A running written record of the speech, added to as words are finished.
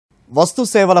వస్తు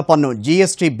సేవల పన్ను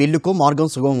GST బిల్లుకు మార్గం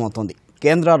సుగమమవుతోంది.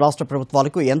 కేంద్ర రాష్ట్ర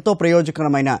ప్రభుత్వాలకు ఎంతో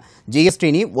ప్రయోజనకరమైన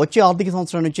GSTని వచ్చే ఆర్థిక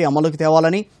సంవత్సరం నుంచి అమలుకి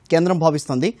తేవాలని కేంద్రం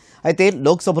భావిస్తోంది. అయితే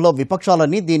లోక్సభలో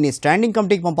విపక్షాలన్నీ దీన్ని స్టాండింగ్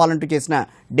కమిటీకి పంపాలంటూ చేసిన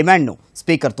డిమాండ్ను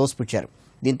స్పీకర్ తోసిపుచ్చారు.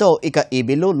 దీంతో ఇక ఈ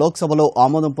బిల్లు లోక్సభలో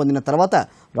ఆమోదం పొందిన తర్వాత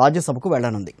రాజ్యసభకు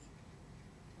వెళ్లనుంది.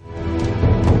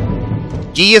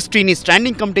 GSTని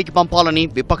స్టాండింగ్ కమిటీకి పంపాలని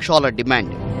విపక్షాల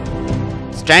డిమాండ్.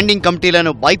 స్టాండింగ్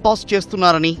కమిటీలను బైపాస్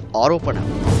చేస్తున్నారని ఆరోపణ.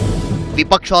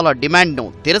 విపక్షాల డిమాండ్ను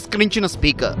తిరస్కరించిన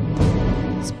స్పీకర్.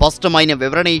 స్పష్టమైన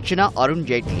వివరణ ఇచ్చిన అరుణ్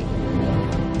జైట్లీ.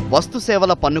 వస్తు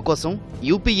సేవల పన్ను కోసం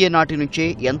యూపీఏ నాటి నుంచే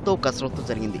ఎంతో కసరత్తు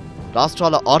జరిగింది.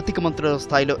 రాష్ట్రాల ఆర్థిక మంత్రుల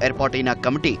స్థాయిలో ఏర్పాటైన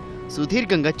కమిటీ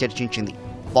సుదీర్ఘంగా చర్చించింది.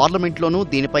 పార్లమెంట్లోనూ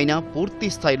దీనిపైన పూర్తి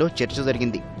స్థాయిలో చర్చ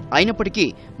జరిగింది. అయినప్పటికీ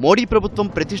మోడీ ప్రభుత్వం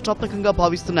ప్రతిష్టాత్మకంగా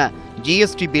భావిస్తున్న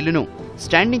GST బిల్లును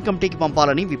స్టాండింగ్ కమిటీకి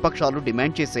పంపాలని విపక్షాలు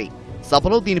డిమాండ్ చేశాయి.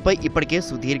 సభలో దీనిపై ఇప్పటికే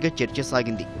సుదీర్ఘ చర్చ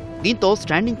సాగింది. దీంతో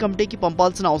స్టాండింగ్ కమిటీకి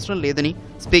పంపాల్సిన అవసరం లేదని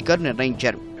స్పీకర్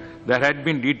నిర్ణయించారు. There had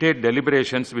been detailed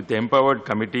deliberations with the empowered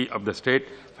committee of the state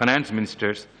finance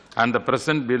ministers, and the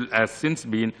present bill has since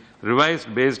been revised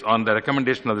based on the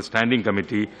recommendation of the standing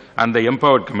committee and the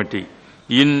empowered committee.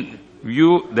 In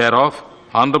view thereof,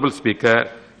 Honorable Speaker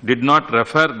did not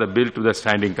refer the bill to the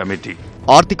standing committee.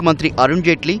 ఆర్థిక మంత్రి Arun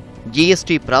Jaitley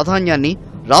GST ప్రాధాన్యాన్ని,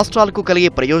 రాష్ట్రాలకు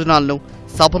కలిగే ప్రయోజనాలను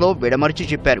సభలో విడమర్చి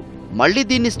చెప్పారు. మళ్లీ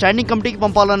దీన్ని స్టాండింగ్ కమిటీకి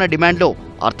పంపాలన్న డిమాండ్లో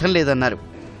అర్థం లేదన్నారు.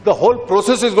 The whole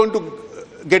process is going to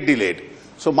get delayed.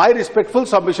 So my respectful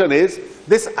submission is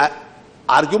this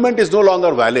argument is no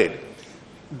longer valid.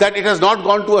 That it has not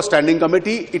gone to a standing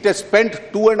committee. It has spent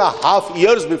 2.5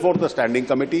 years before the standing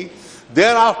committee.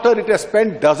 Thereafter, it has spent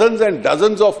dozens and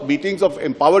dozens of meetings of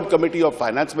empowered committee of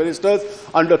finance ministers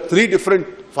under 3 different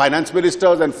finance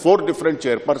ministers and 4 different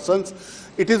chairpersons.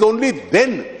 It is only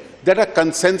then that a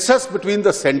consensus between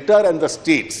the center and the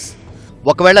states.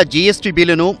 ఒకవేళ GST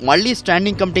బిల్లును మళ్లీ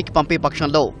standing కమిటీకి పంపే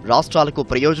పక్షంలో రాష్ట్రాలకు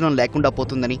ప్రయోజనం లేకుండా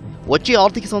పోతుందని, వచ్చే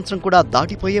ఆర్థిక సంవత్సరం కూడా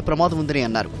దాటిపోయే ప్రమాదం ఉందని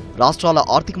అన్నారు. రాష్ట్రాల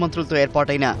ఆర్థిక మంత్రులతో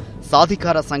ఏర్పాటైన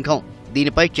సాధికార సంఘం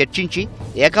దీనిపై చర్చించి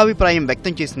ఏకాభిప్రాయం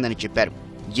వ్యక్తం చేసిందని చెప్పారు.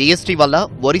 GST వల్ల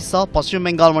ఒరిస్సా, పశ్చిమ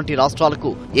బెంగాల్ వంటి రాష్ట్రాలకు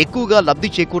ఎక్కువగా లబ్ధి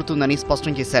చేకూరుతుందని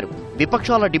స్పష్టం చేశారు.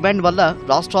 విపక్షాల డిమాండ్ వల్ల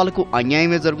రాష్ట్రాలకు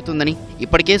అన్యాయమే జరుగుతుందని,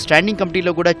 ఇప్పటికే స్టాండింగ్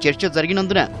కమిటీలో కూడా చర్చ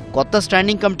జరిగినందున కొత్త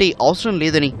స్టాండింగ్ కమిటీ అవసరం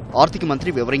లేదని ఆర్థిక మంత్రి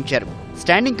వివరించారు.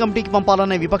 స్టాండింగ్ కమిటీకి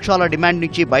పంపాలనే విపక్షాల డిమాండ్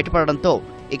నుంచి బయటపడడంతో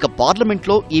ఇక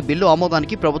పార్లమెంట్లో ఈ బిల్లు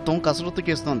ఆమోదానికి ప్రభుత్వం కసరత్తు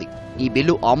చేస్తోంది. ఈ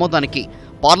బిల్లు ఆమోదానికి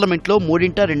పార్లమెంట్లో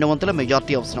 3/2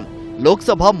 మెజార్టీ అవసరం.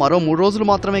 లోక్సభ మరో 3 రోజులు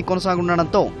మాత్రమే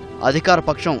కొనసాగుండడంతో అధికార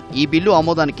పక్షం ఈ బిల్లు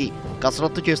ఆమోదానికి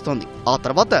కసరత్తు చేస్తోంది. ఆ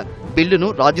తర్వాత బిల్లును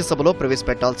రాజ్యసభలో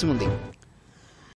ప్రవేశపెట్టాల్సి ఉంది.